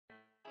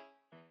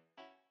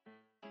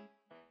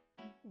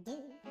Hi,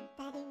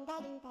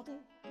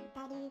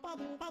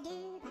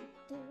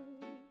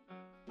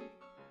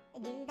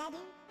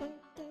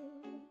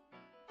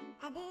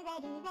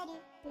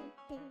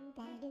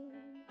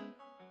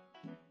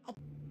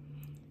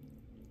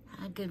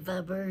 good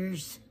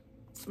vibers.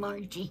 It's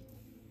Margie.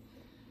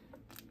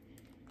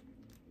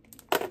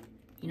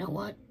 You know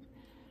what?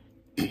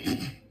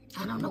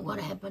 I don't know what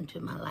happened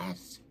to my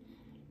last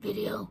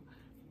video,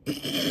 but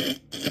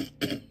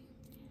it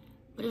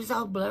was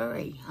all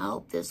blurry. I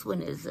hope this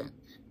one isn't.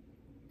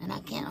 And I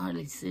can't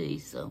hardly see,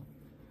 so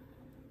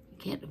you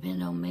can't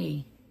depend on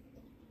me.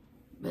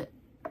 But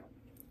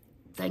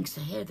thanks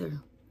to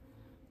Heather,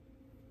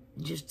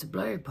 just the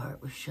blurry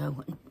part was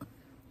showing.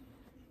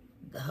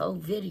 The whole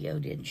video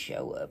didn't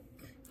show up.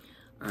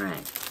 All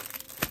right,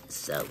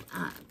 so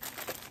I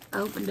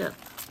opened up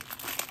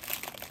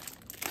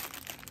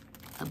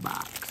a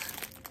box.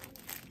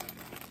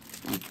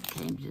 I think it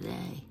came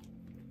today.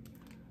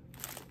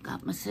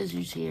 Got my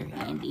scissors here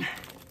handy.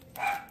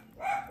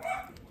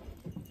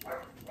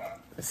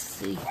 Let's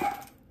see.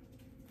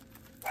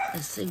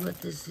 Let's see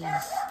what this is.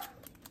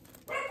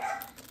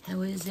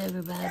 How is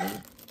everybody?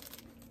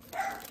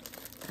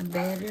 I'm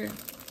better.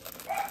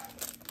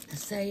 I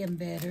say I'm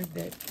better,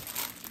 but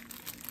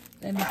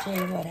let me tell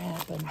you what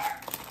happened.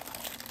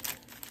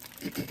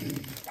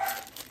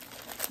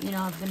 You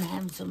know, I've been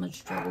having so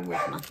much trouble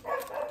with my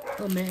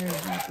pulmonary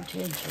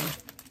hypertension.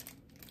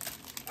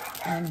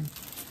 And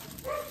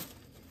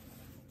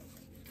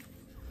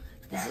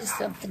this is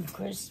something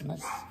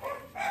Christmas.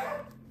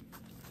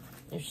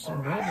 There's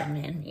some ribbon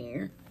in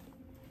here.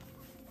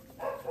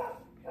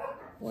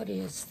 What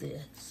is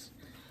this?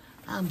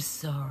 I'm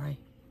sorry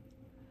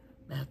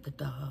about the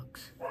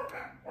dogs.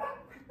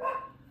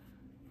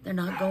 They're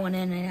not going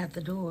in and out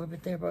the door,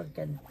 but they're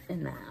working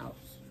in the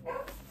house.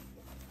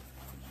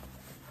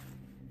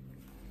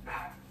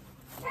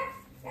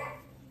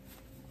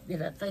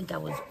 Did I think I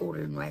was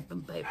ordering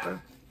wrapping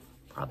paper?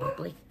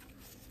 Probably.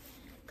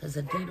 Because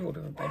I did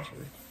order a bunch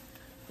of it.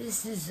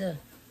 This is a...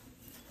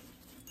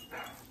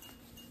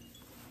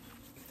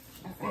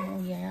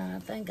 Oh, yeah, I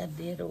think I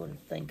did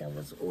think I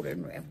was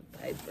ordering wrapping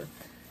paper.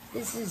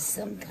 This is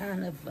some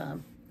kind of...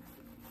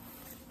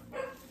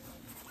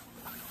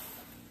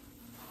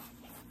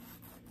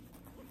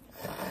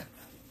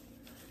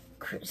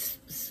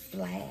 Christmas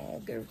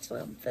flag or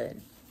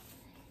something.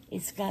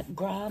 It's got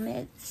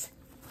grommets.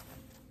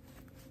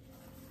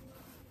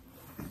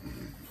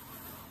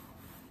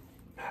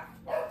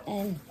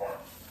 And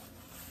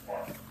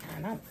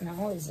I don't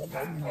know, is it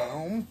a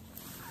gnome?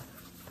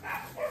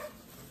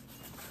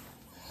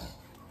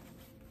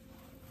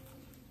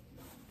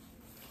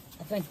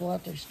 I think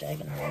Walter's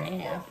taking a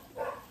nap.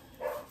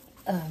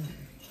 No,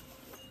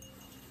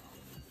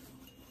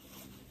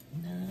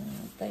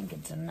 I think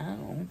it's a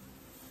gnome.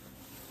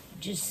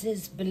 It just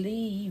says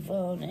believe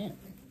on it.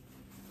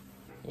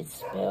 It's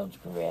spelled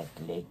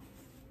correctly.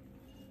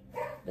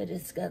 But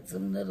it's got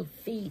some little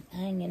feet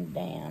hanging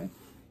down.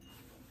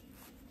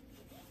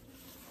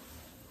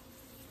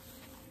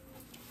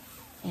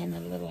 And a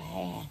little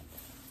hat.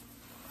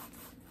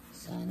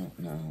 So I don't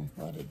know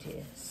what it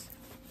is.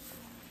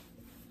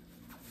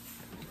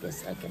 I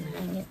guess I can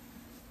hang it.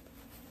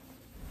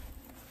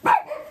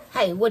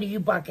 Hey, what are you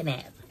barking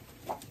at?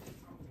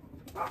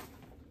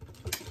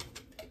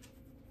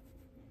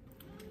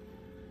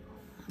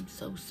 I'm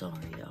so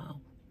sorry, y'all.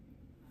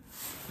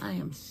 I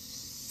am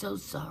so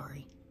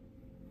sorry.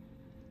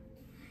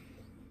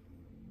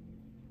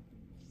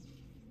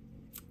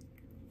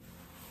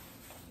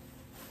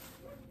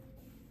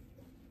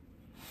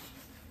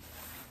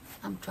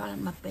 I'm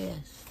trying my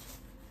best.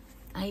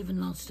 I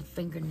even lost a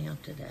fingernail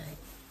today.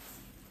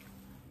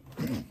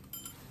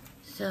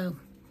 So,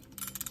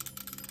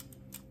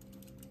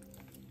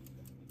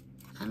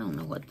 I don't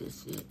know what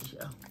this is,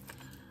 y'all.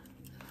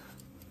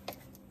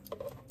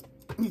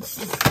 It's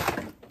just,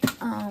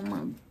 oh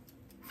my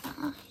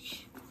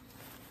gosh.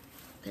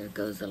 There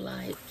goes the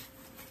light.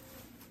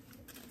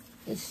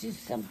 It's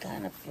just some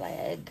kind of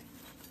flag.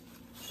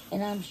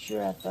 And I'm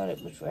sure I thought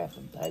it was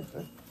wrapping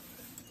paper.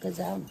 Because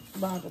I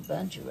bought a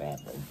bunch of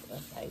wrapping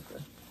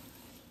paper.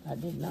 I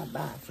did not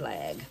buy a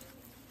flag.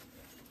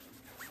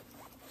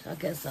 So I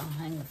guess I'll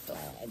hang a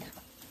flag.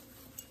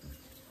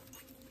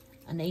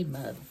 I need my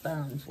other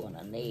phone's what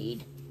I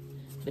need.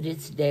 But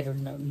it's dead or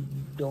no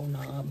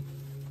doorknob.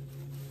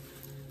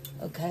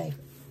 Okay.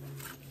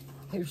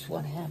 Here's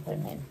what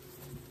happened and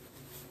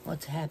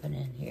what's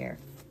happening here.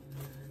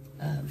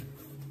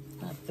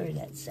 I threw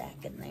that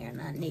sack in there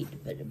and I need to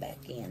put it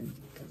back in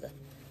because I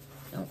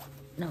don't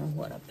know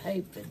what I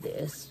paid for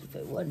this. If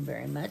it wasn't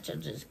very much, I'll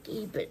just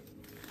keep it.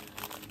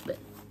 But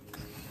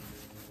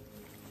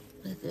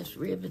this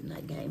ribbon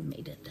they gave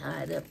me to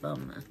tie it up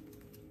on my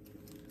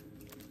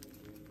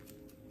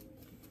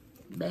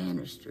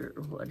banister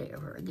or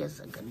whatever. I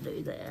guess I can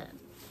do that.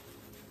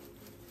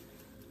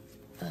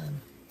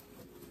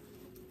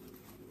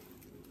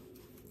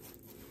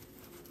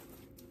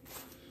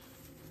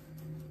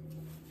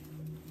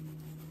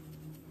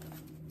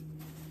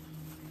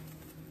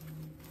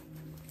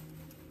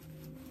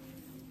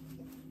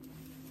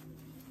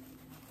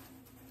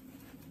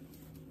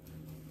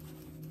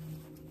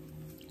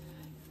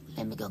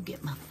 Let me go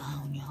get my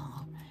phone,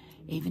 y'all.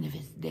 Even if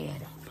it's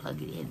dead, I'll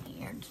plug it in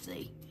here and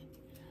see.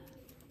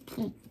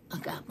 I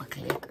got my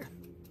clicker.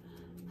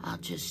 I'll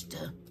just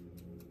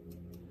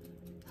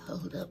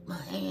hold up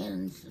my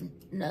hands and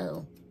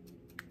no.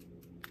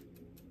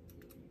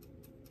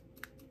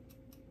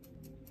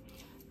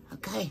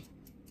 Okay.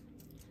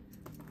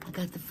 I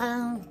got the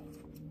phone.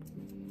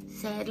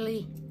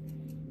 Sadly,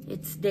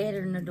 it's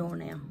deader than the door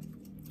now,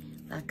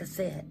 like I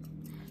said.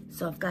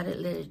 So I've got to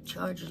let it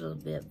charge a little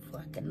bit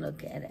before I can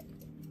look at it.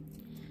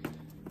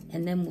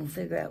 And then we'll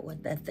figure out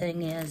what that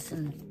thing is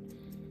and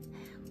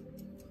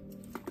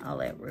all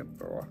that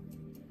rip-roar.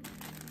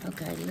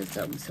 Okay, let's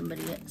open something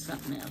else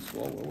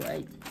while we're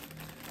waiting.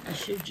 I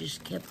should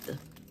just kept the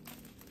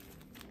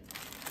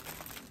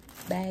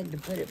bag to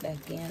put it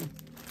back in.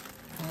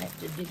 I have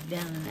to dig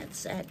down in that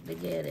sack to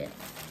get it.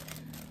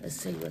 Let's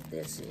see what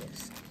this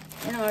is.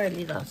 And I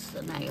already lost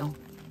the nail.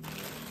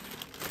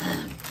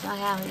 So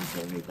how is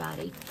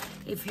everybody?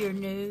 If you're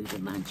new to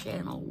my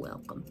channel,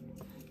 welcome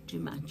to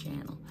my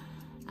channel.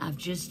 I've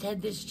just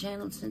had this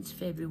channel since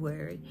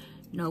February.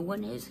 No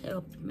one has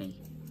helped me.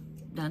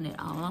 Done it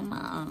all on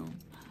my own.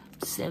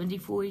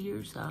 74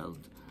 years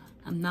old.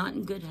 I'm not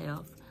in good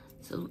health,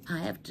 so I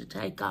have to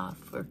take off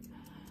for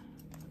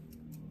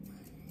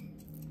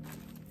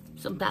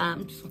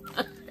sometimes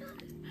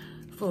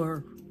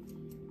for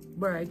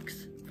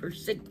breaks, for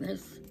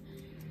sickness,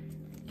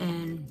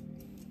 and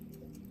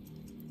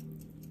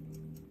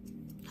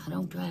I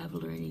don't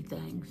travel or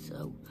anything,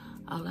 so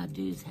all I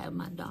do is have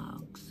my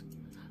dogs.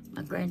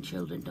 My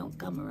grandchildren don't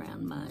come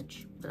around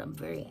much, but I'm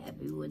very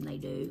happy when they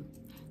do,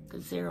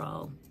 because they're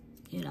all,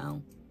 you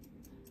know,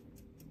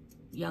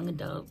 young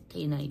adult,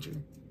 teenager.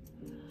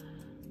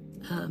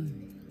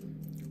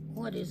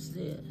 What is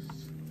this?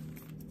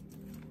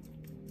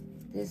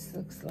 This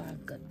looks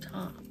like a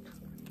top.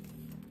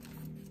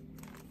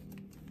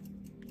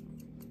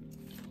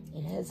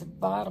 It has a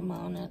bottom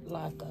on it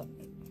like a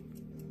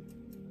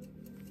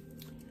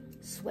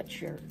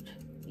sweatshirt,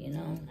 you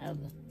know, how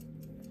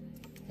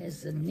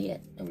has the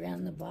knit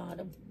around the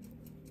bottom.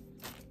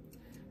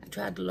 I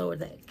tried to lower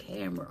that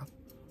camera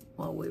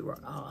while we were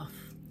off,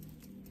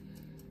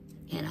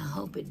 and I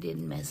hope it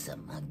didn't mess up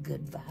my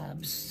good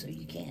vibes so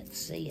you can't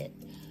see it.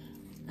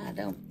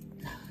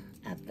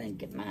 I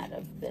think it might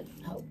have, but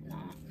hope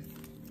not.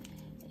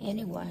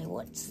 Anyway,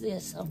 what's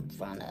this on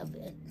front of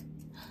it?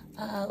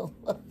 Oh,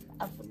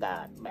 I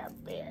forgot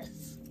about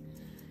this.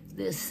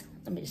 This,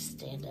 let me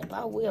stand up.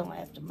 I will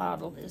have to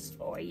model this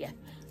for you.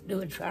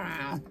 Do a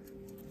trial.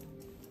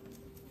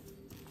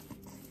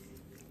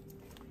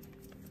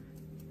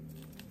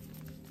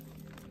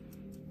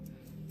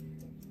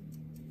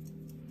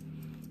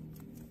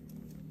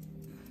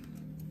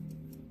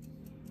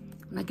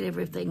 When I get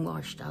everything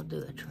washed, I'll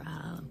do a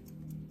trial.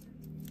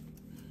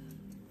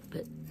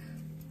 But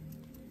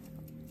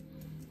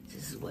this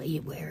is the way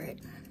you wear it.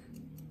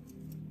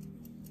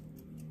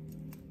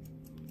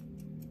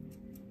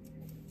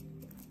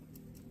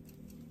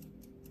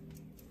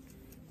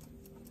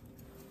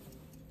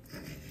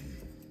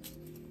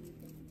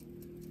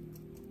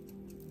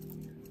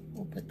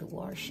 We'll put the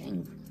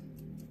washing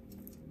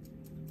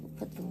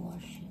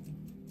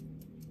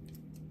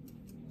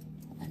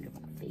under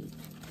my feet.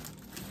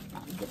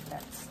 I'll get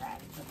that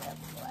sack with that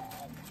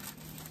flag.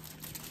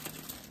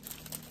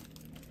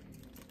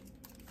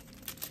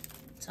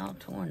 It's all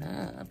torn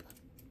up.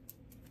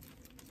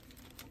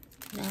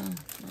 No,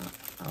 not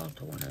all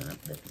torn up,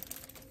 but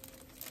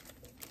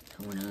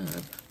torn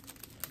up.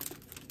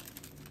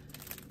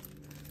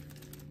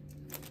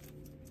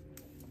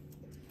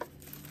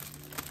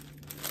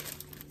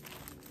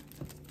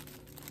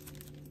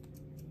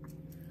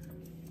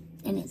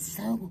 And it's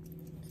so,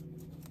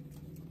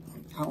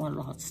 oh, I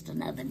lost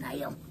another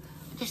nail.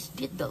 I just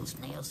did those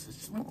nails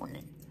this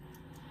morning.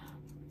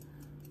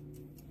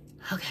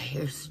 Okay,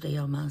 here's the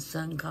deal. My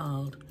son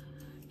called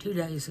 2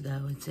 days ago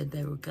and said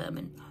they were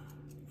coming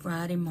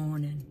Friday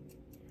morning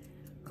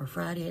or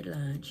Friday at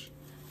lunch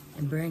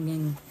and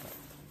bringing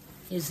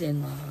his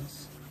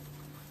in-laws,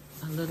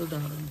 my little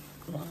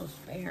daughter-in-law's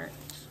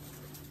parents,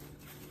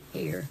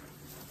 here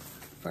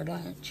for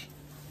lunch.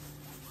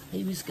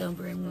 He was going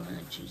to bring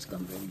lunch. He was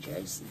going to bring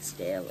Jason's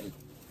Deli.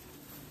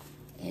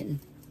 And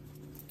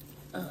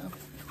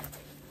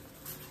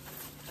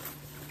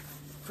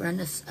for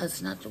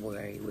us not to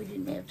worry, we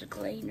didn't have to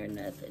clean or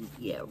nothing.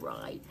 Yeah,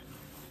 right.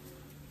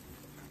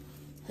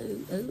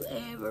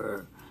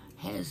 Whoever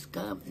has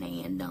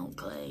company and don't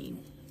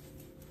clean.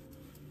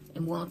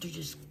 And Walter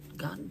just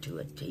got into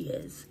a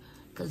tiz,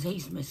 because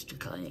he's Mr.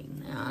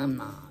 Clean. Now, I'm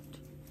not,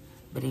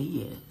 but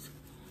he is.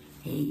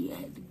 He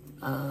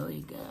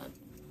got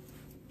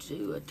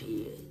to a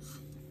tiz.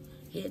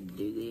 He had to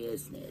do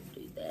this and he had to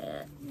do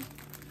that.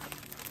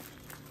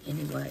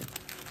 Anyway.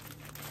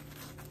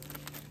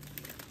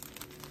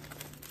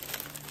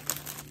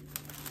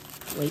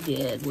 We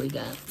did. We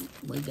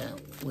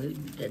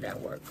did our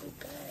work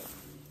okay.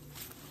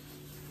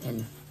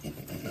 And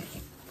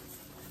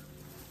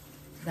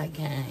they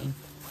came.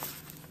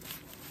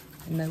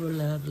 And they were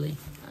lovely.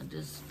 I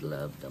just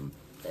loved them.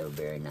 They were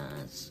very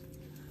nice.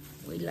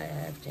 We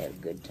laughed, had a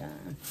good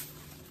time.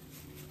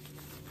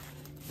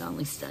 We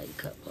only stayed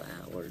a couple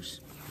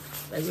hours.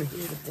 They were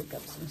here to pick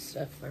up some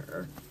stuff for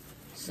her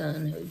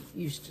son who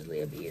used to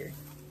live here.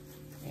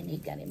 And he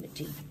got him a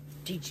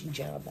teaching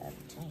job out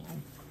of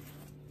town.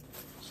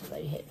 So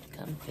they had to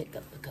come pick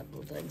up a couple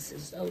of things,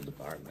 his old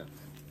apartment.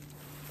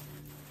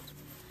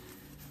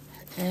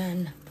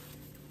 And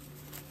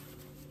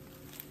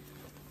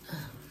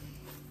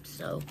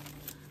so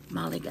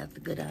Molly got the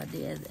good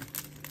idea that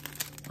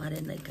why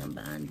didn't they come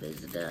by and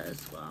visit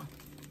us? Well,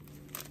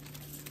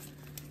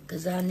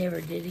 because I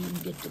never did even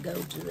get to go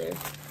to their,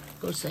 of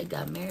course they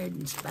got married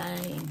in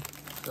Spain,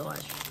 so I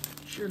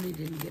surely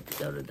didn't get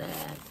to go to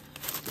that.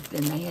 But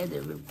then they had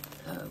their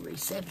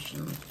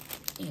reception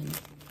in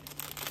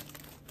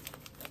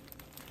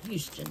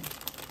Houston,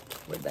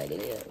 where they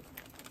live.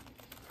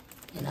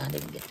 And I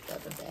didn't get to go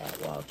to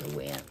that. Walter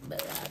went,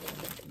 but I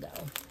didn't get to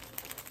go.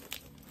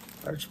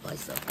 First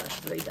place I got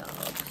 3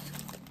 dogs.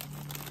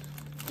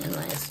 And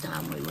last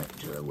time we went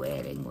to a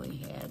wedding, we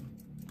had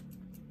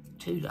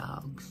 2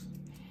 dogs.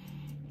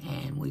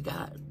 And we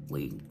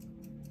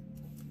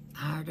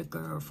hired a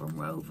girl from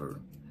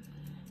Rover.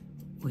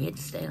 We had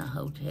to stay in a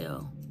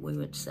hotel. We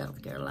went to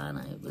South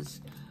Carolina. It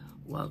was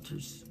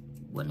Walter's,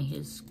 one of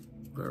his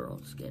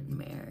girls getting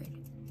married.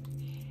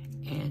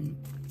 And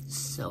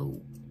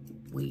so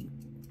we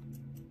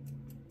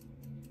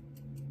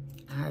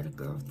hired a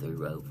girl through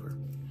Rover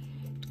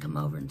to come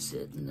over and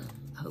sit in the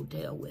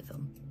hotel with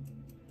them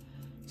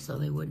so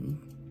they wouldn't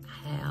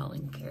howl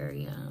and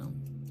carry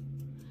on.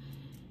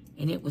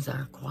 And it was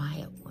our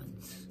quiet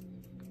ones.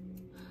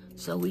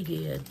 So we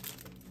did,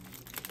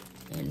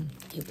 and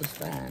it was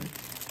fine.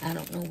 I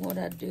don't know what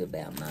I'd do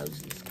about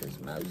Moses, because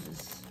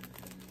Moses,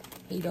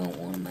 he don't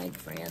want to make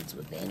friends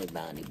with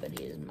anybody but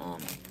his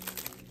mama.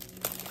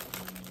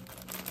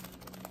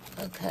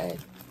 Okay.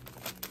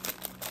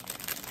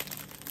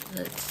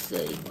 Let's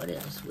see what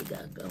else we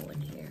got going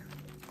here.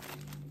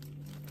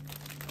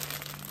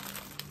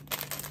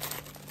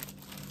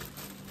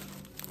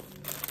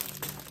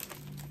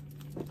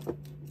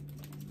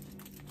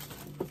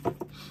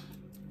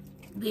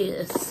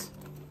 This,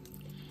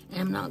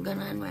 I'm not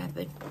gonna unwrap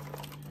it.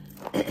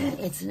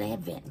 It's an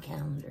advent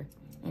calendar,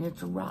 and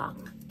it's a rock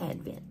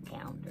advent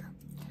calendar.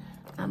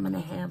 I'm gonna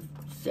have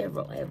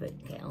several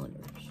advent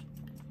calendars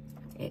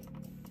at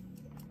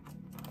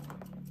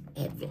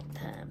advent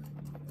time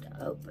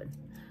to open,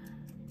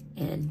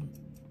 and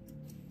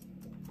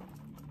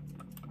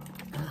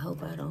I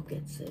hope I don't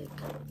get sick.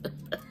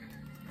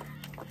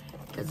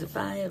 Because if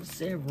I have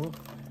several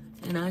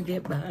and I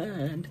get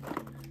behind,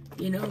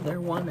 you know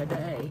they're one a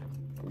day,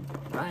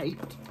 right?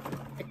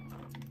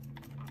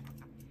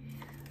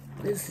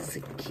 This is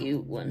a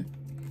cute one.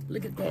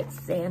 Look at that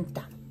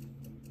Santa.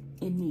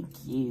 Isn't he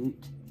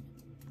cute?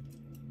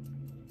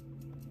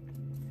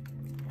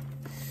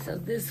 So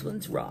this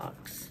one's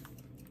rocks.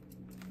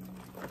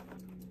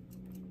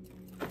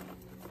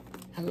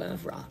 I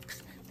love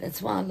rocks.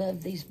 That's why I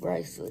love these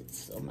bracelets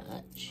so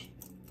much.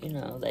 You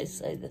know, they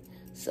say that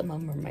some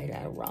of them are made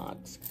out of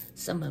rocks.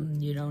 Some of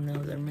them you don't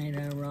know they're made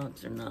out of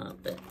rocks or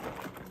not, but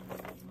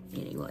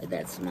anyway,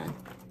 that's my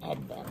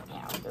advent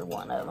calendar,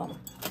 one of them.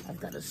 I've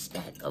got a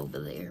stack over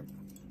there.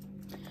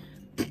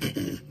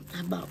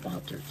 I bought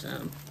Walter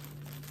some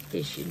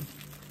fishing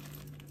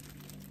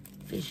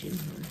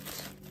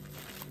ones.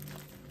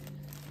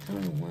 I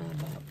don't know why I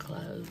bought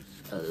clothes.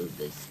 Oh,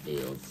 this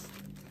feels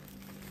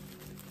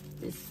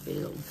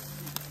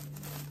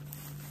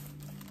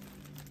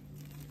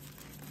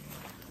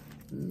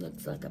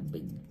looks like a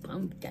big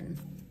pumpkin.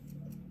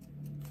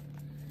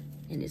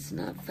 And it's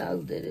not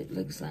folded. It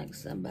looks like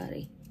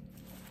somebody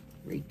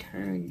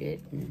returned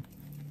it and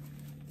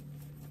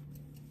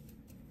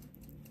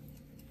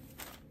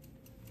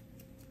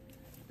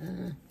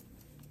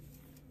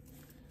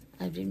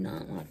I do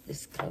not like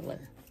this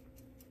color.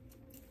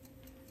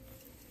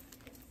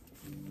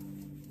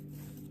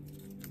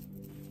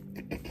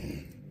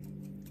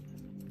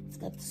 It's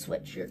got the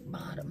sweatshirt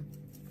bottom.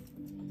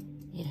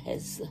 It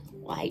has the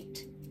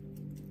white,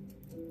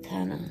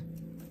 kind of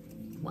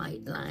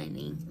white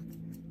lining.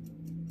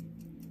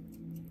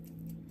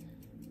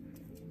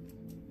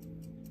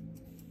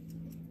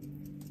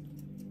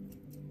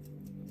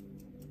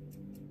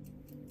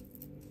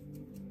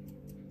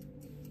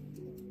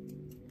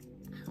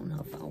 I don't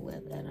know if I'll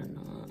wear that or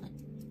not.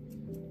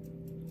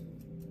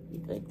 You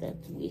think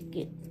that's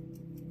wicked?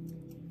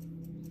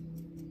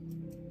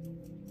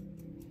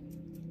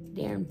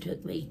 Darren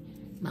took me,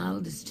 my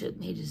oldest took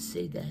me to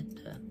see that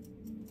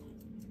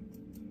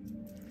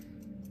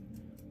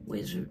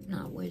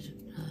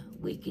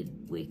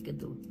Wicked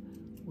the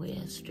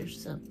West or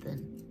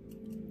something.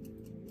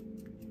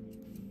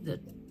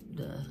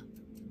 The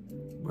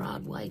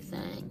Broadway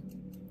thing.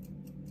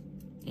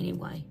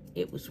 Anyway,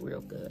 it was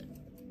real good.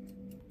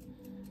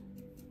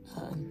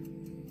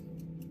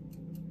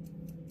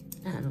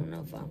 I don't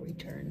know if I'll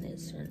return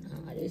this or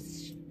not.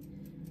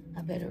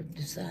 I better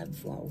decide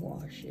before I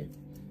wash it.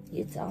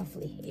 It's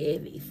awfully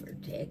heavy for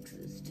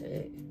Texas,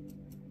 too.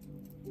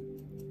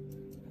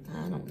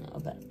 I don't know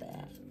about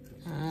that.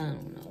 I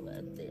don't know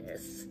about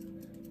this.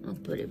 I'll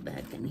put it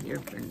back in here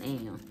for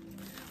now.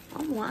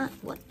 Oh,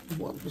 what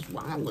was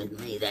wrong with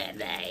me that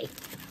day?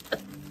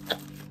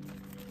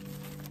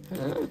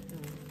 Huh?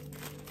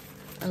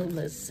 Oh,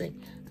 let's see.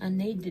 I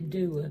need to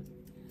do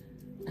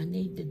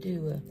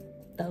a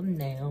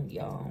thumbnail,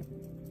 y'all.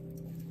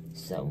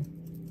 So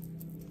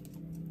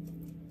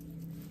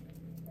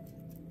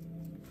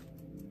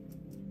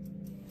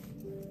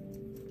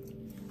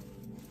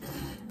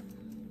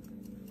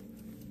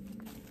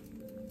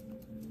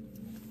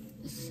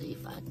let's see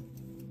if I can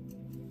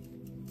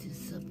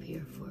this up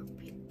here for a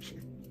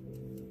picture.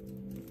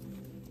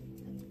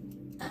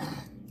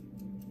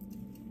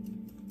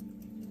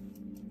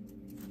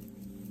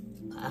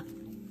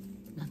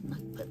 Nothing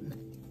like putting it.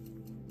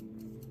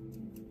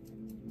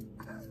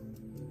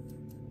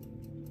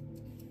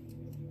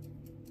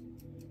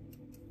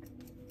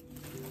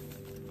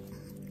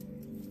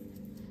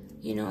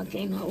 You know, I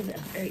can't hold it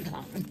very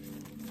long.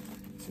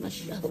 It's my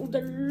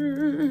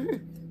shoulder.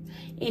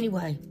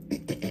 Anyway.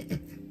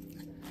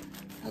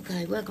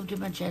 Okay, welcome to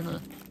my channel.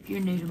 If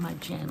you're new to my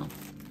channel,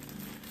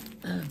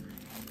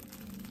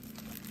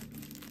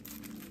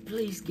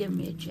 please give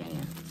me a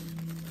chance.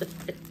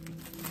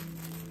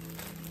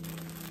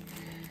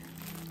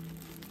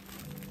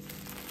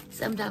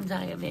 Sometimes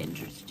I have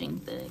interesting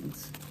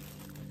things.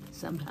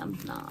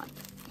 Sometimes not.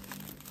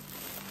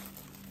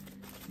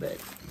 But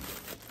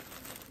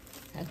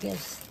I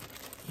guess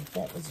if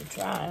that was a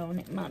trial, and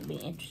it might be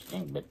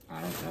interesting, but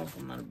I don't know if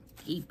I'm going to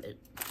keep it.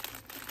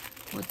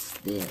 What's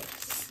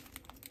this?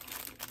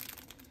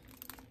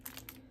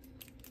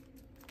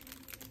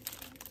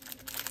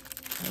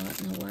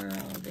 What in the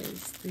world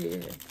is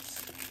this?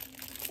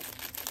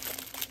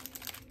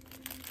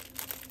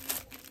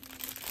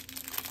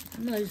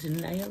 I'm losing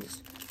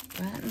nails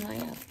right and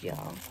left,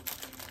 y'all.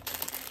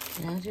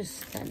 And I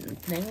just,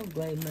 that nail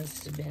blade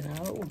must have been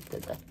old,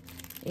 because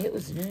it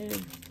was new.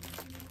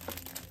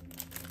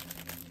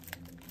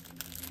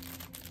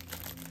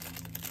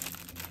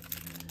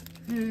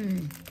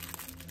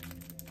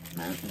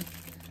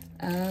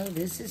 Oh,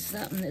 this is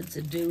something that's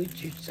a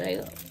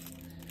do-it-yourself.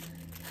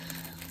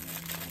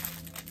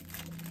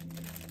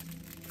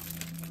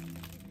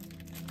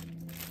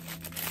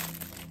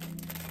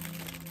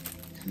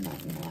 I'm not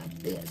gonna like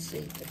this.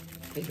 See to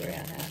figure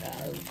out how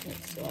to open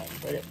it so I can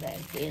put it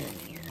back in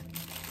here.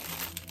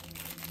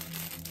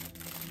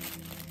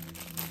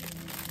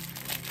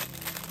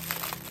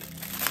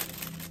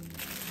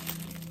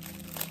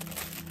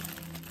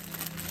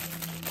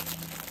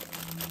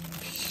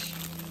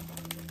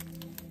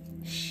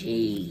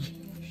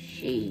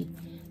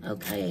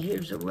 Okay,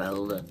 here's a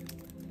roll of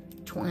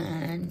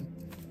twine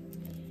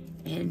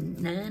and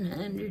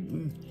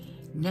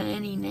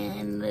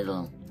 999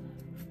 little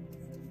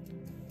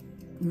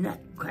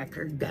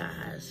nutcracker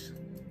guys.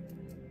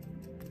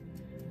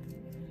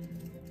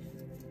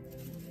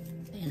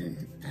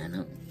 And I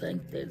don't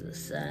think they're the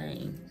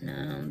same.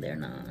 No, they're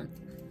not.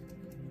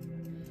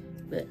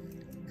 But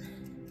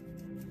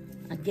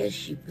I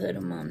guess you put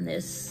them on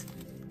this,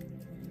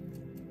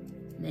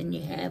 then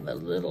you have a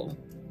little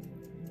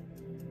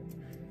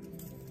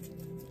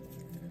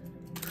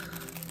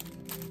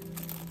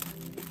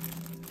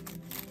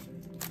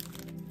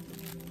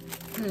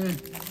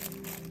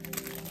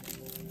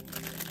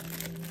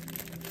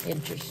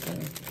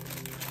interesting.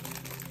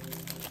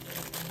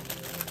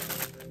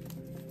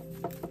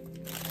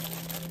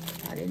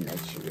 I didn't know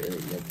she really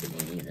looked at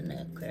any of the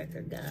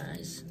nutcracker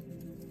guys.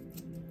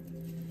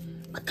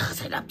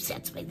 Because it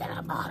upsets me that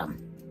I bought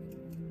them.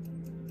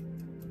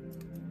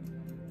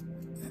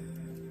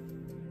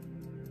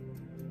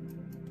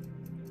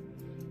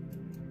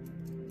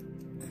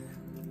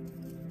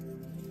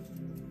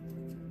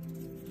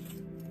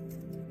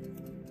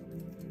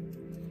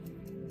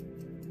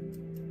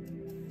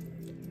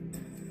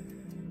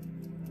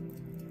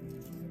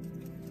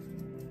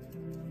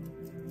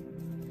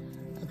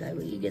 Okay,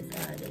 well, you get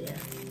the idea.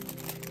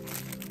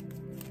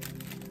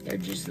 They're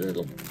just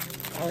little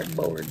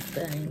cardboard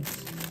things.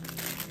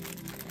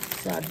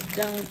 So I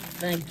don't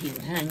think you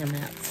hang them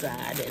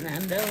outside, and I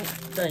don't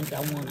think I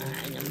want to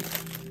hang them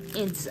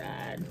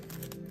inside.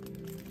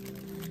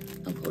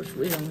 Of course,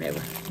 we don't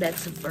ever,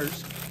 that's the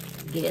first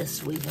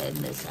guest we've had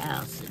in this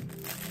house in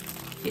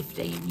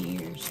 15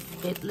 years,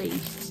 at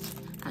least.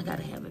 I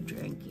gotta have a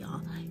drink,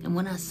 y'all. And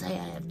when I say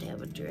I have to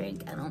have a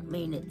drink, I don't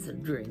mean it's a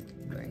drink.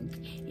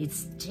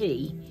 It's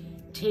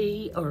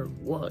tea or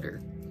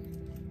water.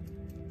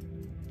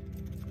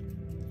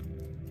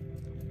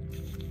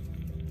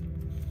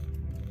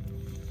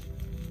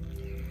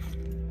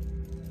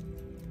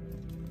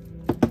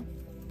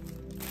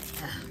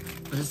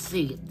 Let's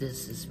see if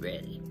this is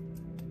ready.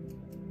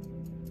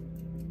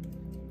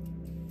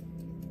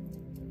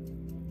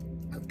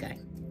 Okay.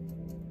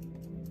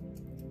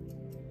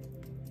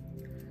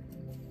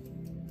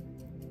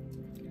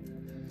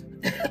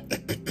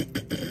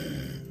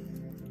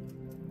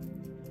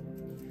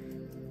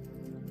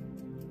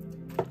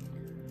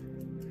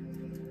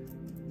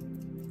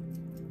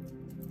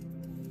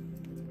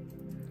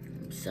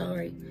 I'm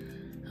sorry.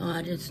 Oh,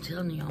 I just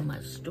telling you all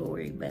my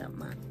story about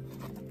my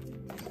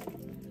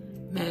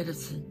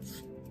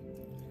medicines.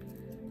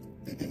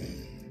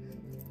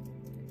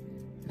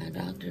 My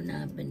doctor and I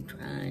have been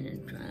trying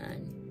and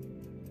trying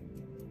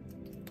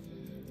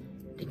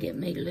to get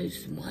me to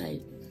lose some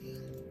weight.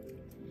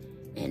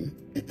 And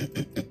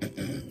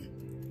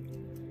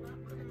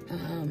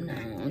oh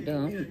no,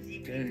 don't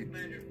do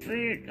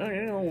that.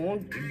 I don't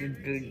want you to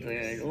do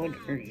that. What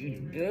are you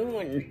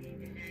doing?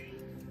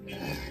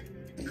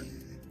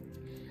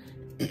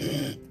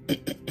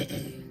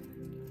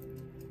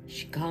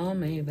 She called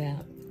me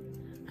about,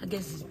 I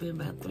guess it's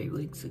been about 3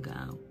 weeks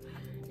ago,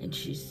 and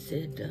she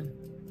said,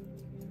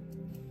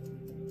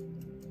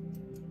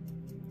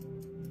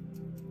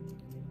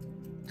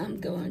 I'm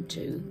going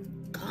to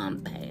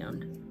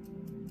compound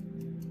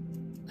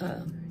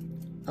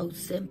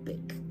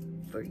Ozempic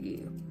for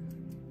you.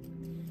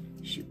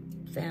 She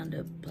found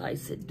a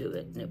place that do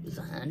it, and it was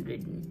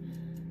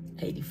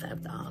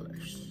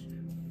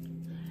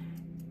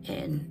 $185.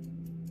 And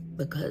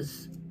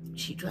because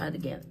she tried to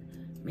get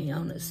me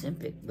on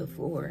Ozempic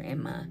before,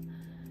 and my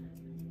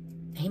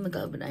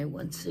hemoglobin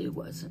A1C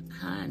wasn't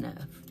high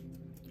enough.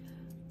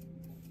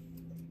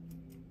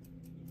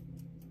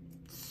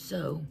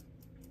 So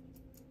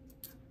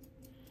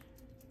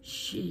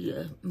she,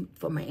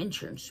 for my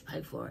insurance to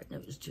pay for it,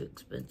 and it was too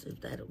expensive.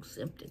 That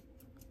Ozempic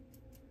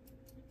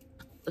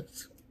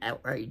was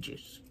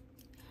outrageous.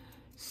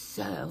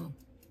 So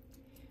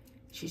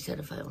she said,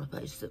 I found a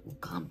place that will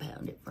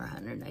compound it for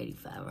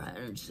 $185 or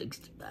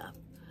 $165. I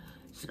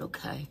said,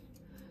 okay.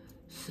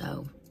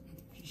 So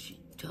she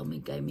told me,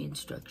 gave me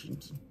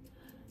instructions.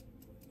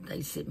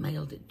 They said,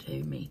 mailed it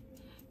to me.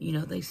 You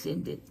know, they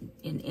send it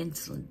in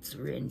insulin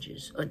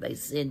syringes, or they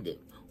send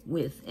it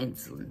with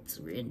insulin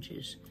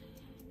syringes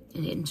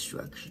and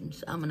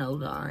instructions. I'm an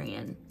old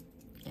RN,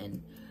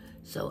 and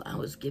so I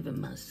was giving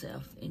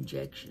myself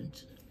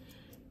injections.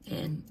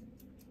 And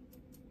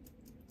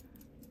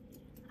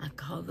I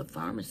called the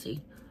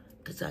pharmacy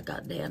because I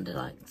got down to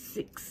like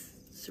 6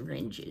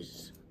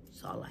 syringes.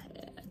 That's all I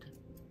had.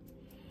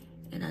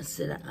 And I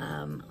said,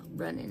 I'm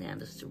running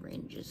out of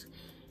syringes.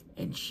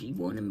 And she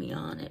wanted me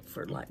on it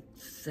for like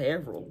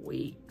several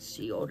weeks.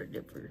 She ordered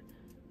it for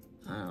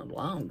a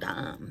long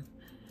time.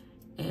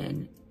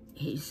 And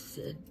he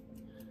said,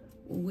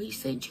 well, we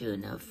sent you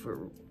enough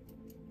for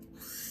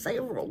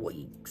several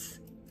weeks.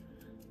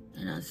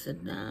 And I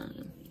said, no,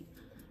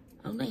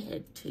 I only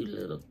had 2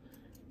 little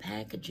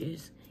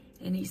packages.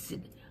 And he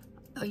said,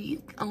 are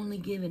you only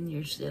giving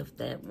yourself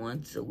that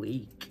once a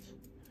week?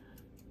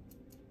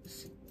 I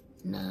said,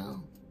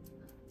 no,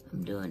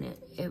 I'm doing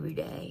it every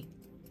day.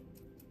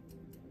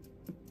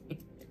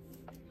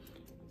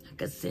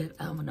 Like I said,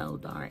 I'm an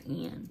old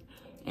RN,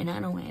 and I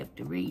don't have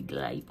to read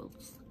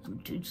labels. I'm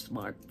too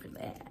smart for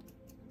that.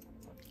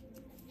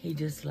 He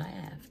just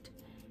laughed,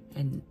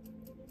 and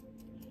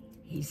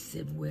he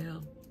said,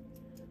 well,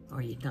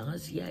 are you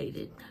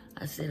nauseated?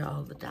 I said,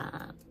 all the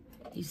time.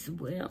 He said,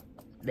 well,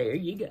 there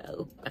you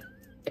go.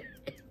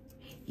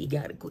 You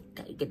gotta quit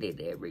taking it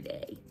every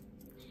day.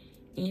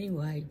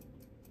 Anyway,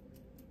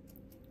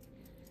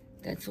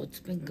 that's what's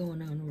been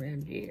going on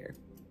around here.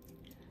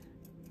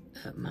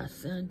 My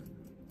son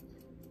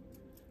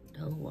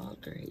told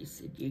Walter, he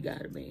said, you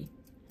gotta be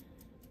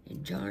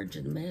in charge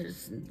of the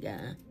medicine,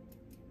 guy.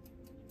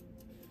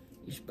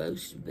 You're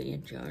supposed to be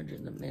in charge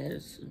of the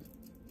medicine.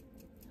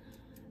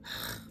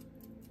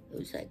 It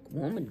was like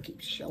woman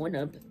keeps showing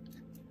up.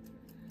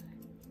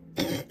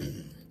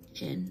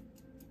 And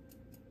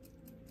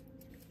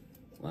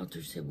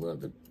Walter said, well,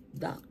 the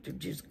doctor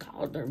just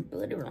called her and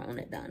put her on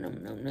it. I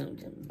don't know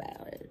nothing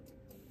about it.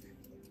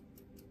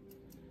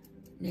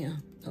 Now,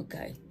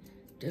 okay,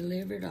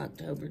 delivered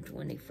October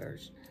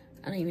 21st.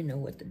 I don't even know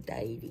what the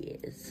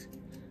date is.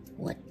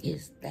 What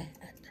is that?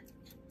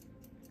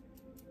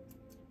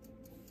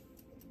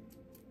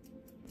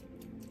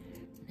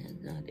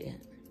 That's not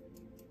it.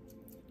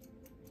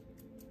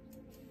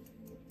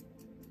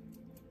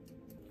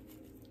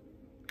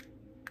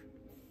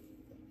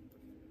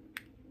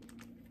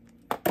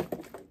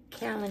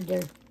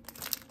 Calendar.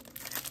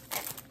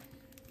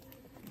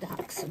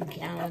 Doxum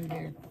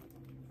calendar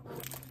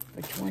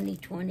for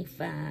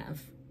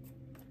 2025.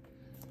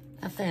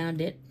 I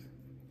found it.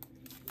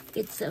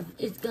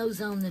 It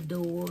goes on the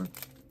door.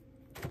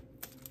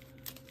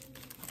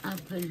 I'll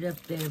put it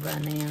up there by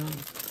now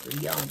for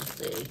y'all to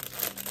see.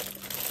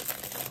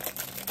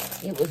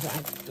 It was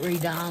like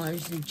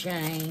 $3 and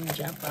change.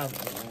 I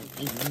probably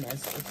won't even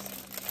mess with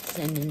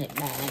sending it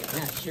back.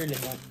 Not sure they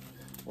won't.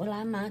 Well,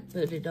 I might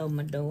put it on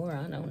my door.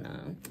 I don't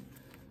know.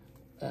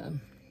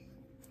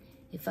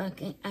 If I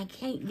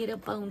can't get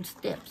up on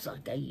steps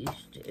like I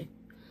used to.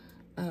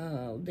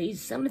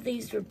 Some of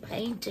these are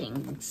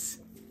paintings.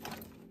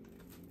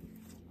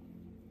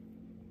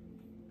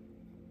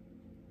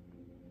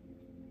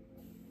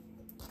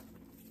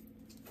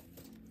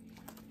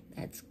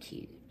 That's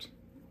cute.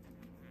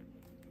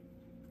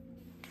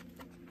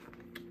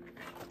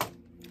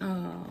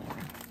 Oh,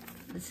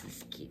 this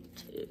is cute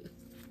too.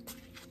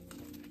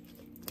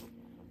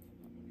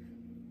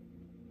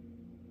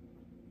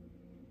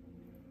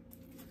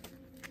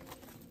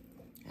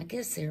 I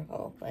guess they're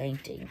all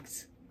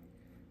paintings.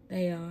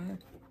 They are.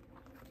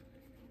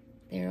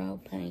 They're all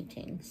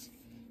paintings.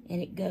 And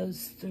it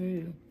goes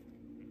through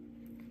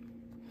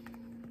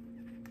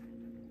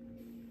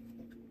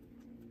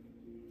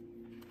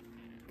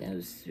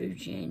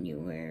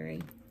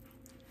January.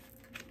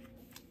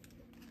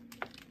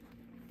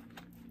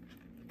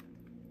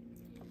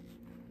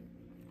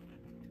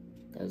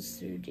 Goes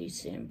through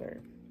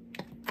December.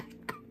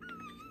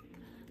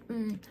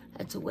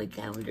 That's the way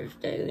calendars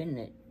do, isn't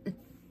it?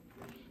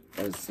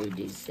 Goes through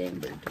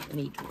December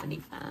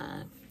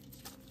 2025.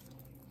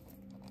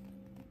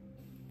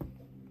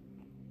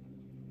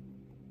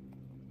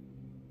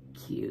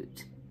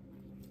 Cute.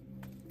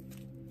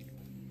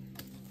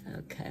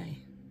 Okay.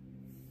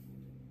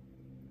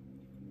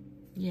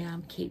 Yeah,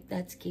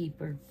 that's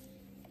keeper.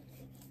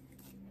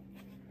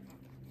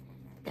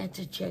 That's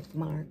a check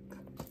mark.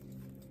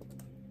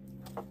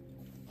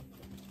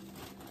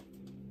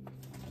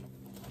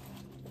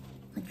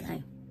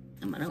 Okay,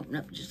 I'm gonna open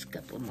up just a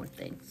couple more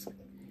things.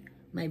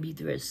 Maybe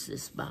the rest of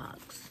this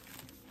box,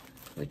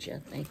 which I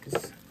think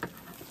is,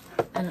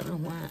 I don't know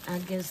why. I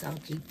guess I'll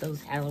keep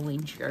those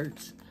Halloween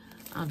shirts.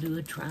 I'll do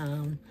a try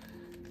on.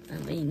 I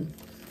mean,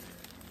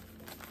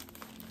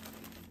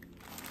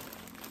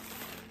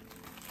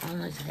 I'll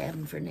just have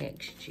them for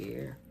next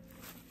year.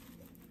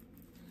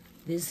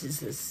 This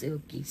is a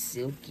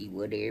silky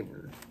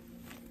whatever.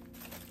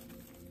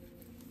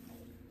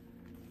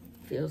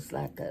 Feels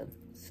like a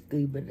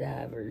scuba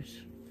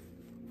diver's.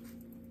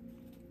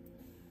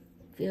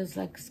 Feels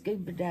like a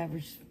scuba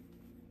diver's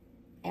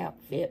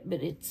outfit,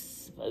 but it's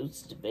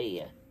supposed to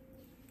be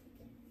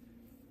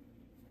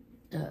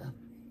a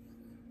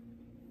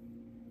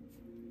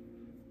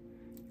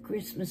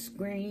Christmas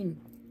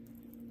green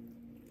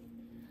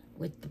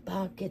with the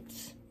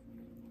pockets,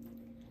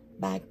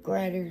 bike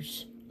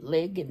riders,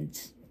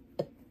 leggings,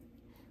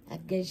 I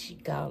guess you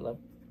call them.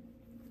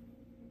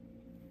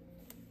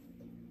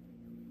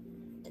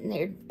 And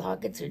their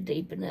pockets are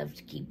deep enough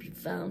to keep your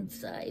phone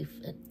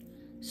safe and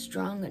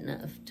strong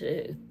enough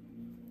too.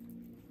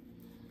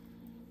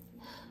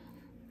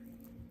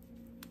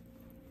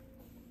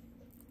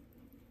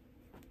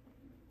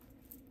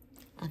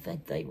 I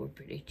think they were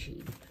pretty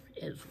cheap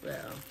as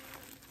well.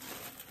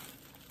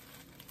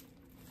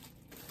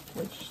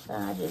 Which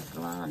side is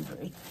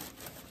laundry?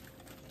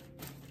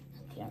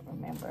 I can't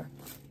remember.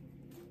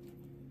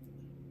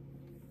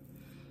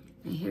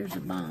 And here's a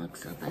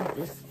box. I think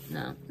this,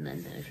 no,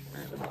 then there's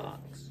another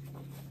box.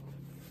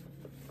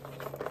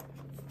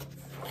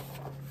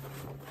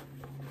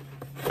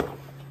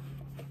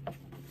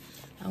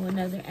 Oh,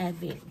 another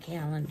advent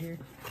calendar.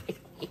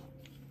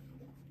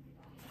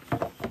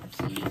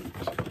 Cute.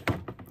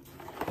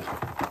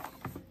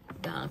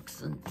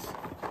 Dachshunds.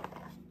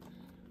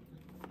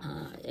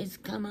 It's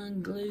come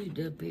unglued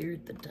up here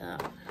at the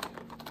top.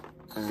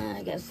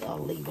 I guess I'll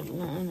leave it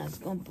alone. I was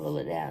gonna pull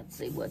it out and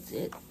see what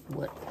it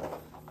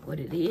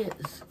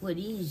is. What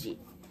is it?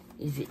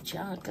 Is it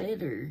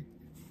chocolate or?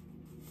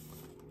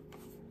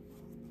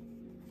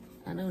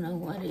 I don't know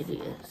what it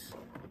is.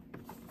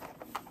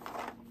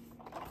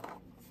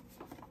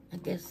 I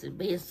guess it'd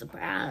be a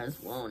surprise,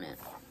 won't it?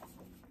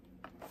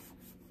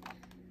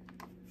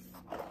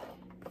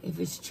 If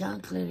it's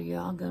chocolate, are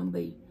y'all gonna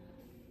be?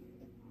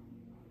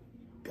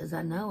 Because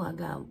I know I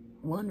got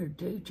 1 or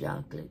 2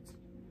 chocolates.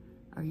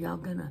 Are y'all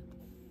gonna?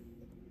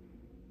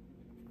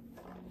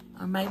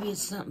 Or maybe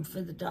it's something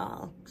for the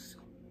dogs.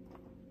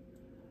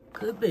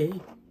 Could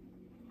be.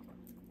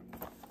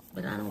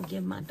 But I don't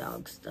give my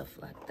dogs stuff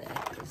like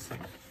that, because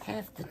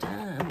half the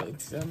time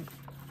it's some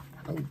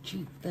old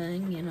cheap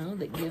thing, you know,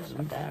 that gives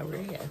them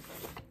diarrhea.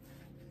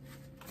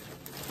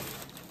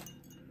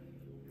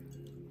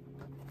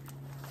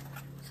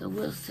 So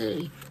we'll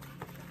see.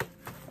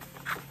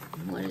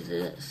 What is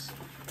this?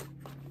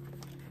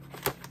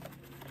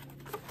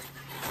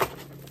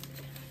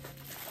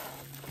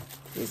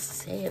 This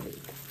is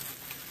heavy.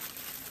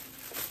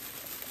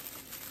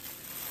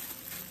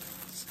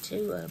 It's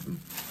 2 of them.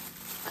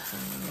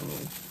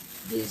 Oh,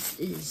 this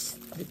is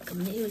the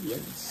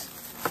chameleons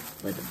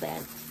for the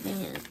back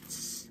fence.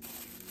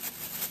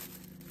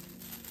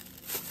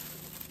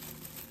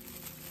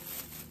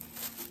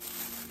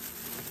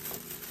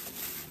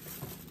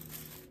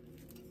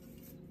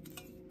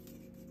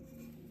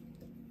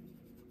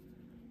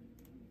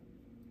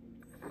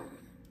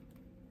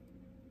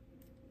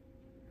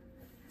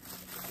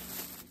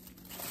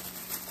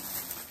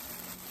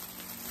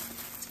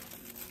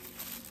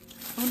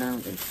 Oh no,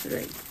 there's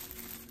 3.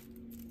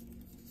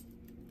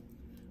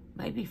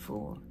 Maybe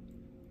 4.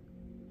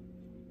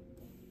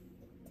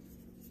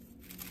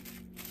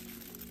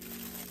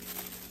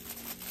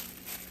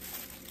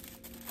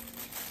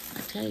 I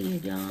tell you,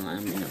 y'all,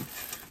 I'm in a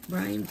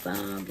brain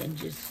fog and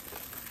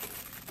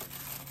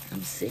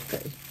I'm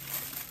sickly.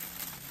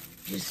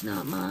 Just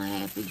not my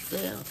happy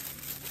self.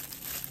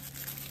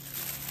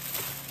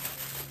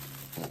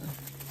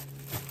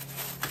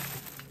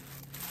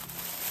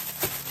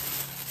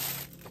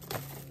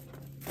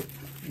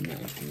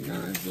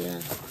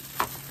 Nausea.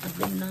 I've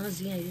been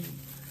nauseated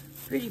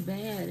pretty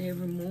bad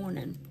every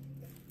morning.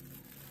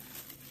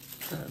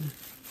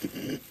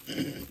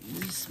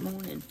 This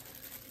morning,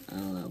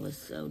 oh, I was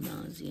so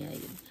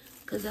nauseated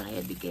because I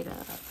had to get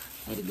up.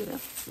 I had to get up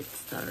at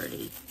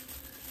 6:30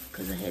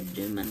 because I had to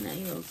do my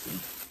nails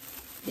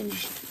and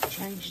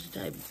change the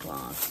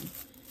tablecloth and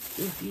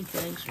do a few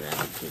things around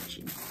the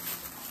kitchen.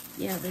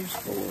 Yeah, there's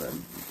 4 of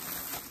them.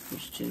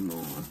 There's 2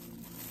 more.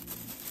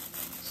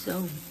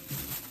 So,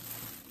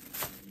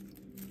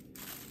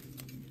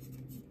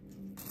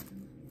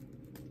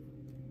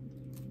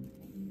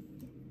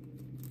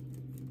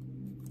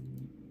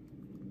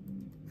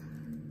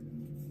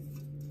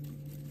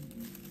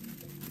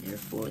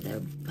 therefore,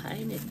 they're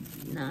painted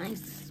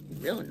nice,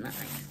 real nice.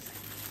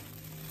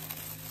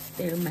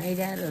 They're made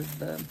out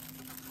of,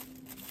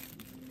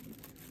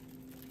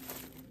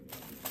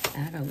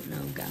 I don't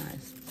know,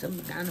 guys, some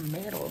kind of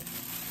metal.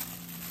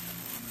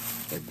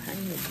 They're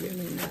painted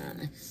really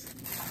nice.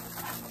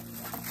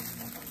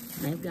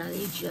 And they've got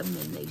each of them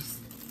in these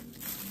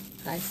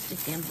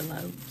plastic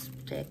envelopes to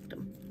protect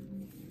them.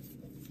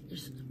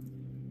 There's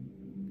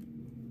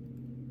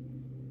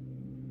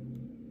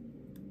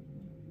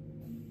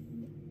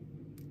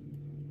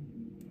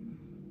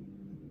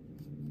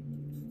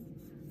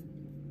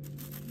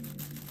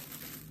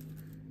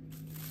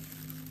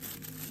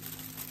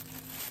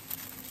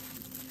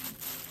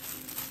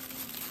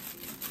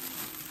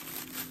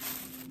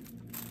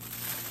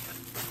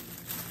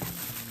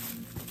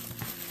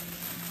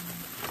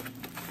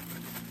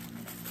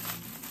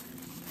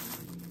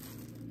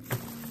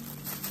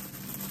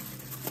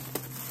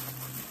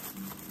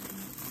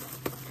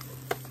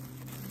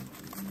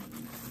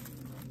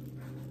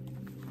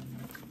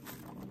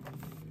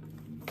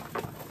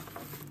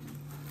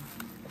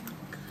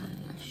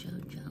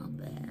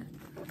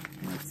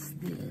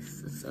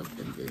let's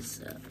open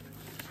this up.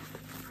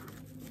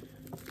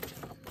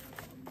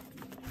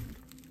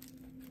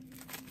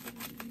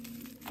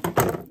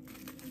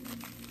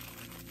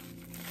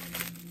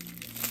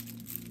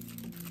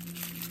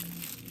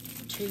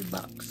 Two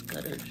box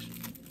cutters.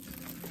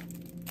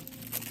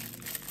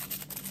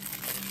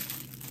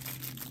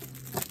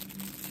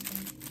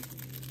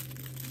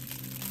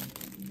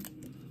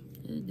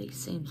 Ooh, these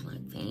seems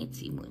like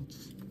fancy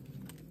ones.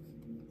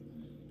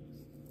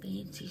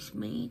 Fancy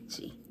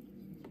schmancy.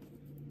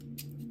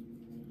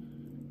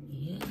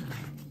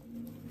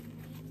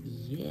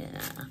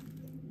 Yeah,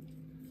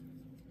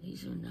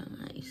 these are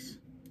nice.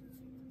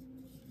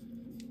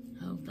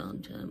 Hold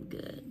on to them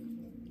good.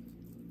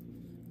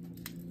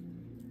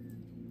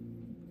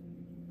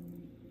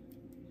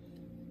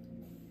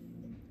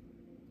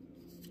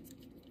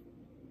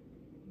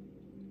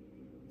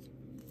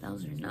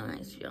 Those are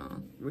nice,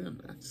 y'all. Real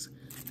nice.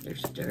 They're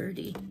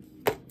sturdy.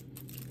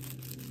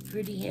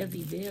 Pretty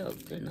heavy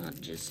built. They're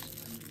not just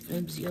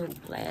flimsy old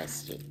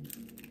plastic.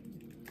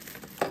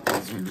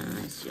 These are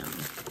nice, y'all.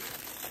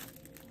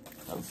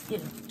 Let's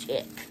give it a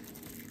check.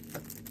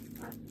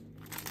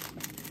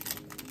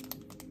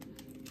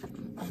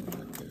 I don't know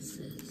what this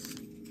is.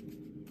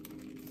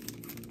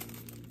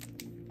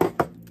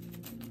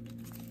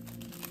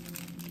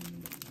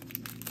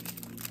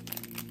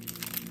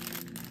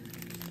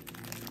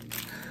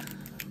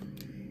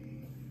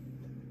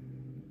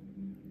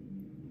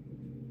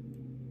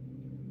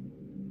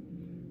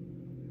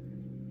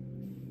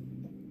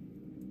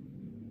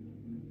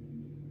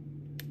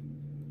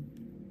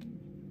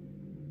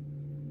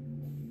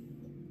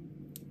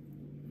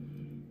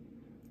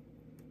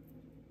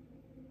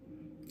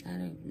 I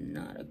have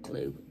not a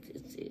clue what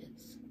this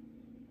is.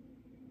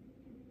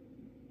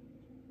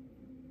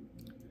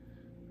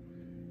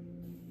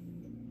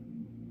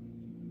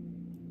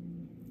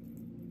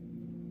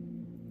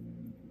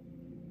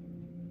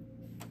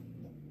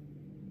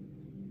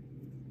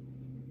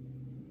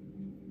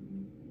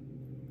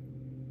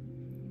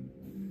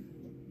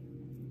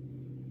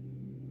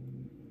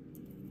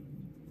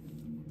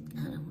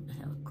 I don't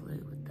have a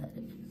clue what that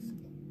is.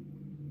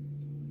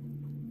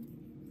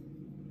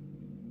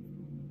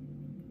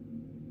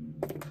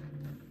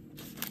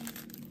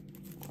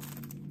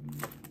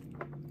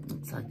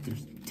 Looks like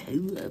there's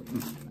 2 of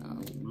them.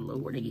 Oh,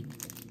 Lordy.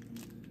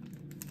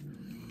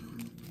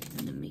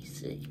 Let me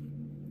see.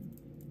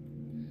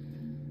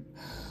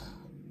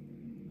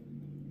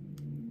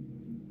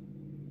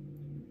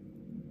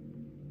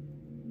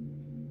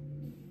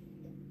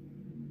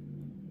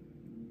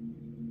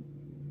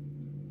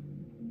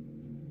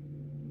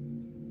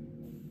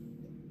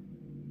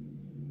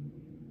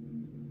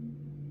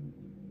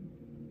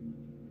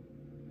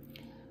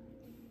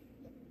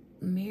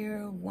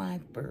 Mirror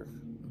wiper.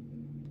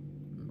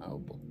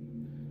 Mobile.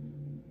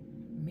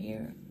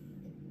 Mirror.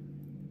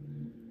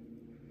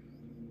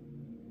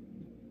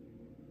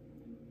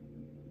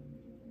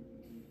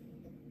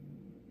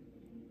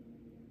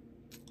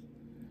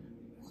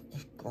 What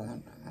is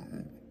going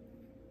on?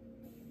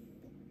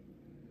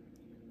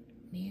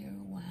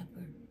 Mirror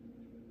wiper.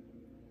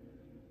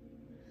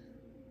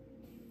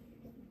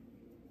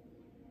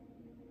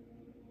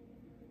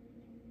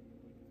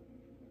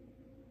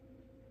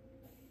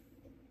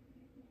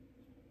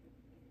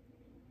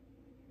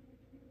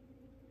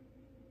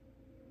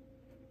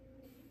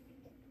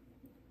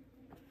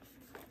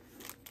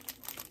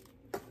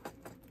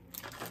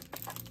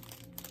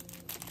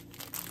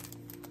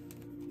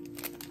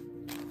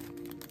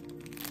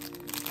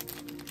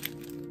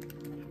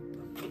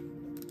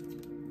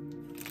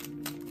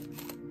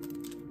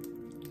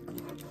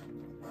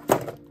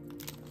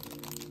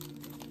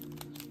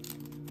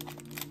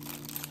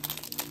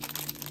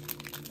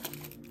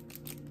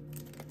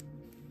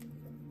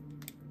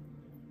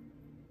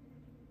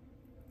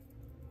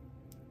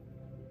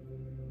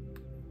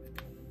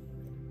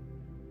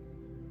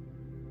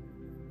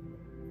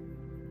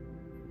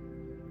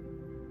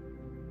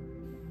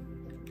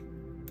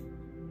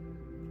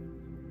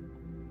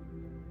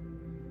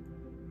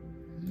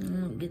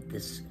 get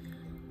this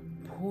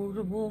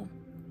portable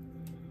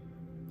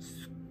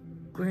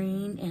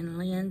screen and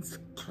lens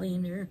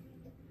cleaner,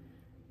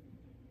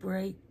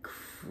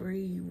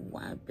 break-free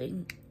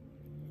wiping.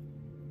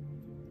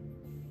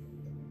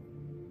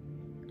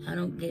 I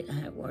don't get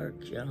how it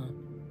works, y'all.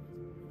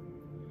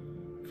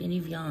 If any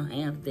of y'all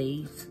have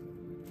these,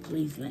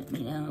 please let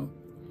me know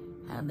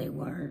how they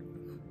work.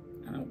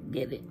 I don't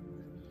get it.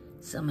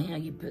 Somehow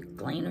you put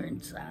cleaner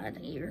inside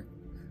here.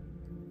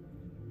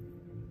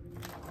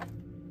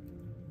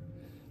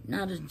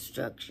 Not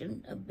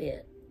instruction, a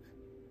bit.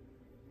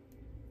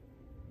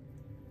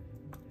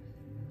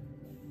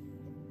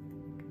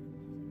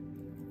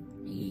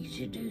 You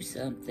should do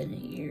something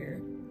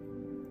here.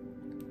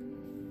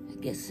 I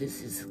guess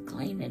this is the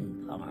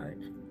cleaning part.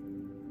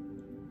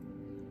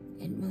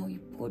 And more you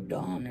put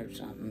on or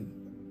something.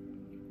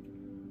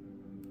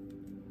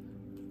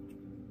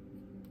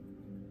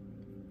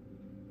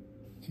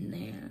 In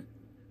there.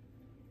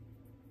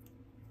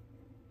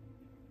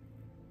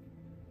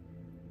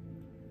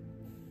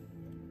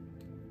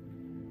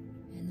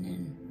 And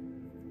then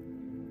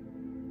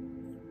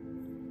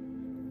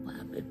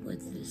wipe it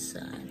with this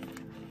side.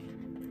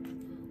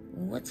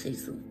 What's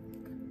this?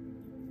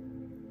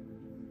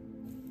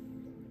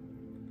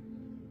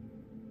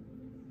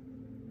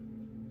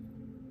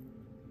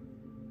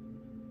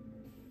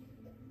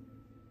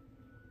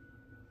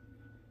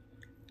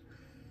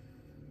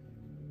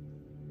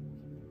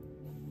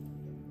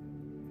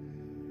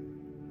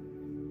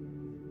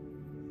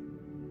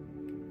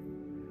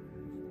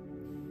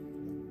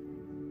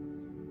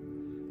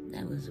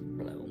 That was a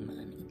blow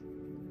money.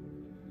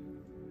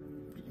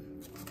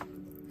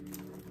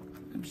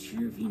 I'm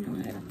sure if you know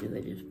how to do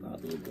it, it's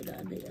probably a good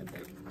idea,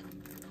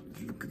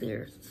 but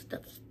there's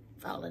stuff's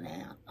falling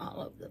out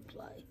all over the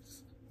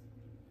place.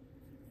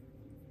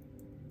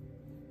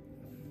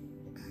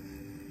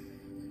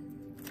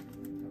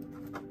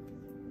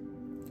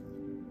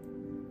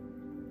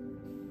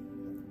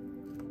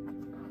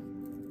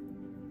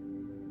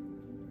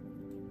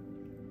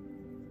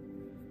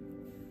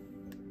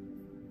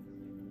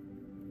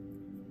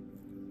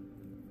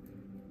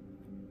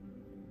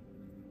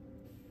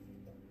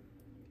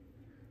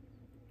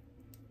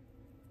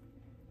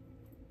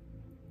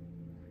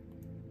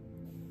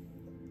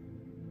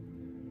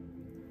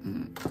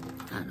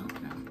 I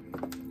don't know.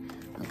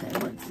 Okay,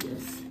 what's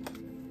this?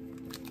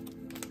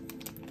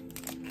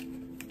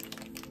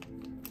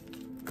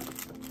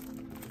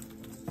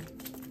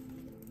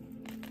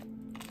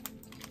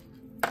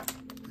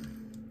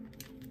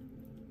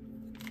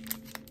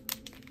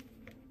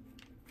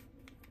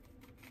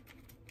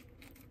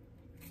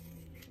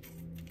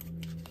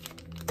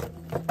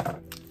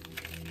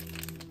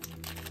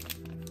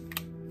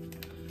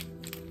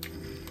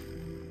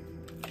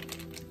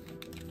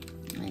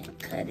 I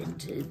cut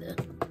into the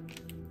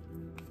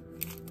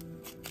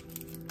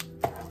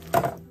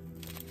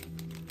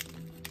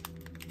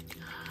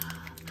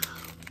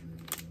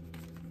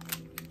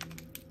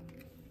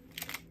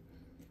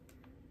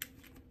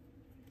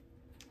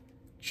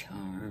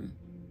charm.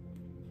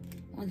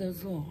 One of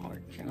those little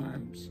heart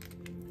charms.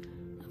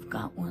 I've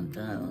got one of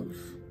those.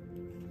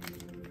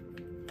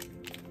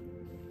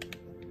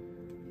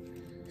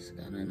 It's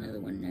got another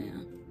one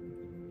now.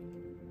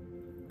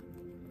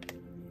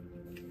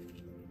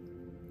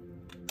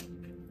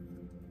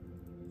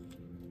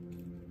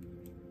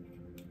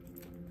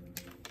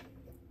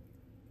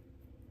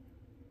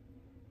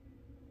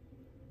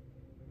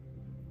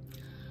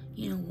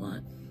 You know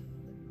what?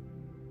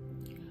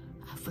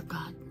 I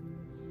forgot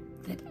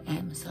that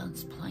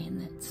Amazon's playing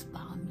that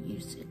spa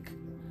music.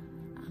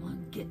 I'm gonna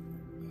get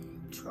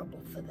in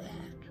trouble for that.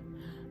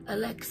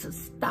 Alexa,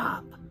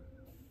 stop.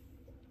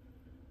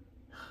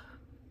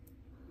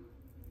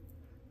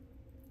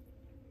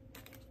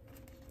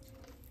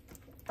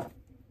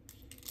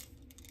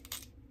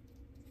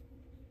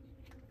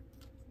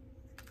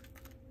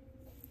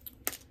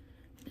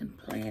 Been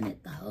playing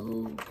it the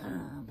whole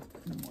time.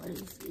 What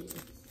is this?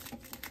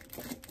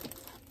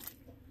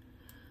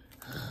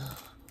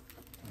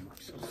 I'm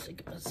so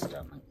sick of my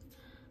stomach.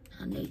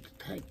 I need to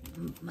take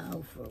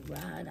Mo for a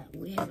ride.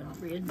 We haven't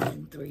ridden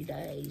in 3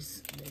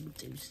 days. I'm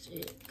too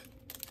sick.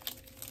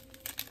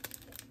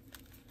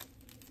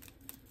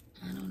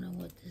 I don't know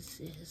what this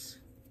is.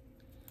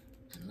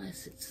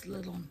 Unless it's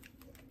little...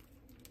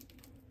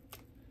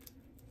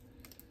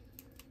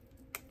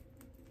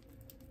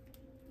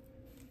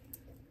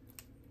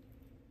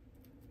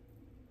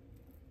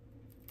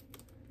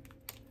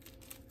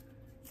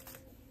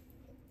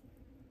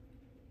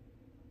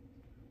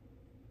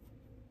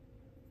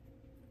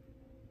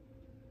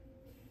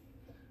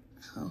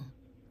 Oh,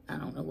 I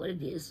don't know what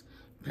it is,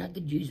 but I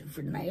could use it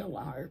for nail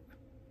art.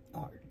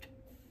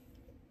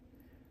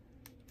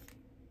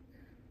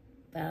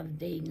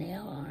 5D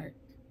nail art.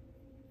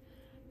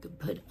 Could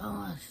put,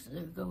 oh,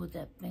 there go with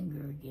that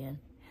finger again.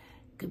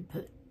 Could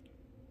put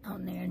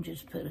on there and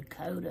just put a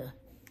coat of,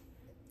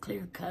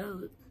 clear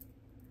coat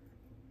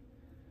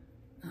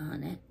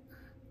on it.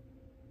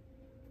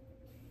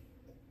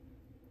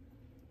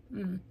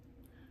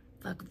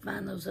 If I could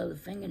find those other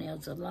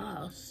fingernails I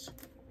lost.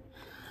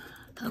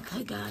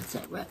 Okay, guys,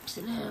 that wraps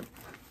it up.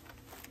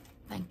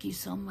 Thank you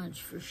so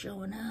much for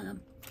showing up,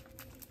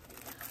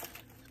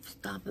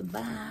 stopping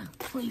by.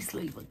 Please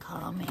leave a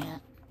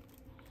comment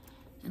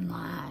and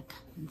like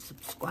and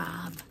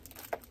subscribe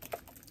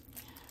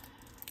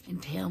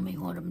and tell me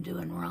what I'm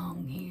doing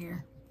wrong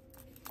here.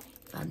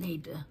 If I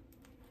need to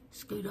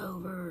scoot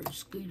over or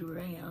scoot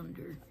around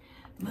or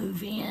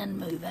move in,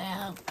 move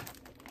out,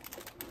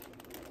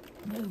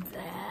 move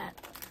that,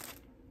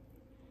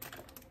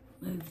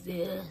 move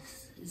this.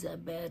 Is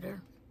that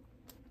better?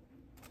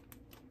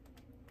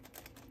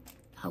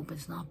 Hope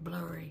it's not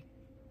blurry.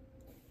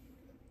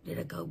 Did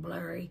it go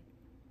blurry?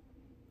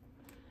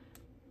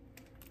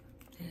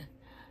 Yeah.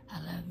 I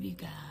love you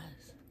guys.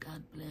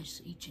 God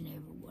bless each and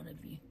every one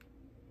of you.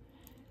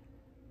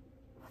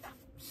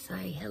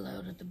 Say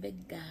hello to the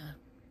big guy.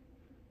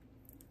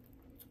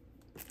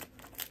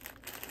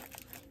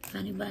 If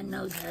anybody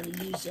knows how to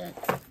use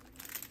that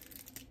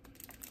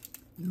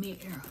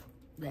mirror,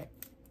 that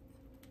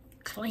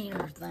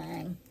cleaner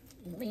thing,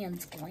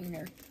 lens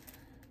cleaner,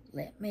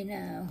 let me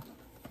know.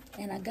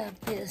 And I got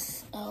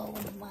this, oh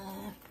my,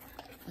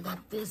 I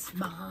got this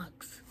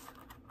box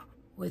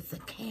with the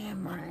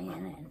camera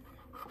in it.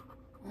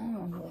 I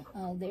don't know,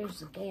 oh,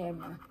 there's the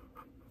camera.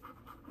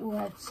 We'll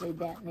have to see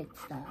that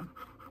next time.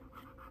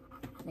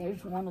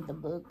 There's one of the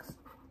books,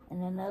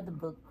 and another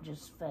book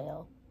just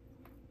fell.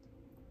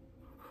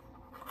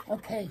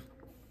 Okay,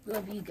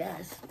 love you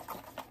guys.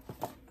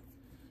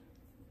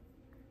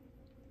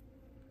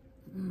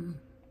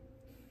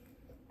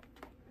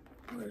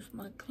 Where's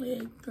my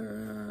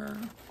clicker?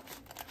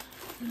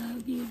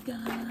 Love you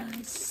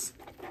guys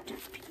to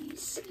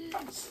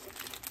pieces.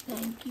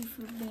 Thank you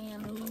for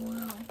being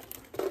loyal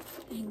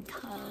and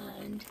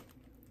kind.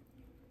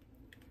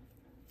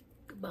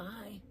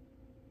 Goodbye.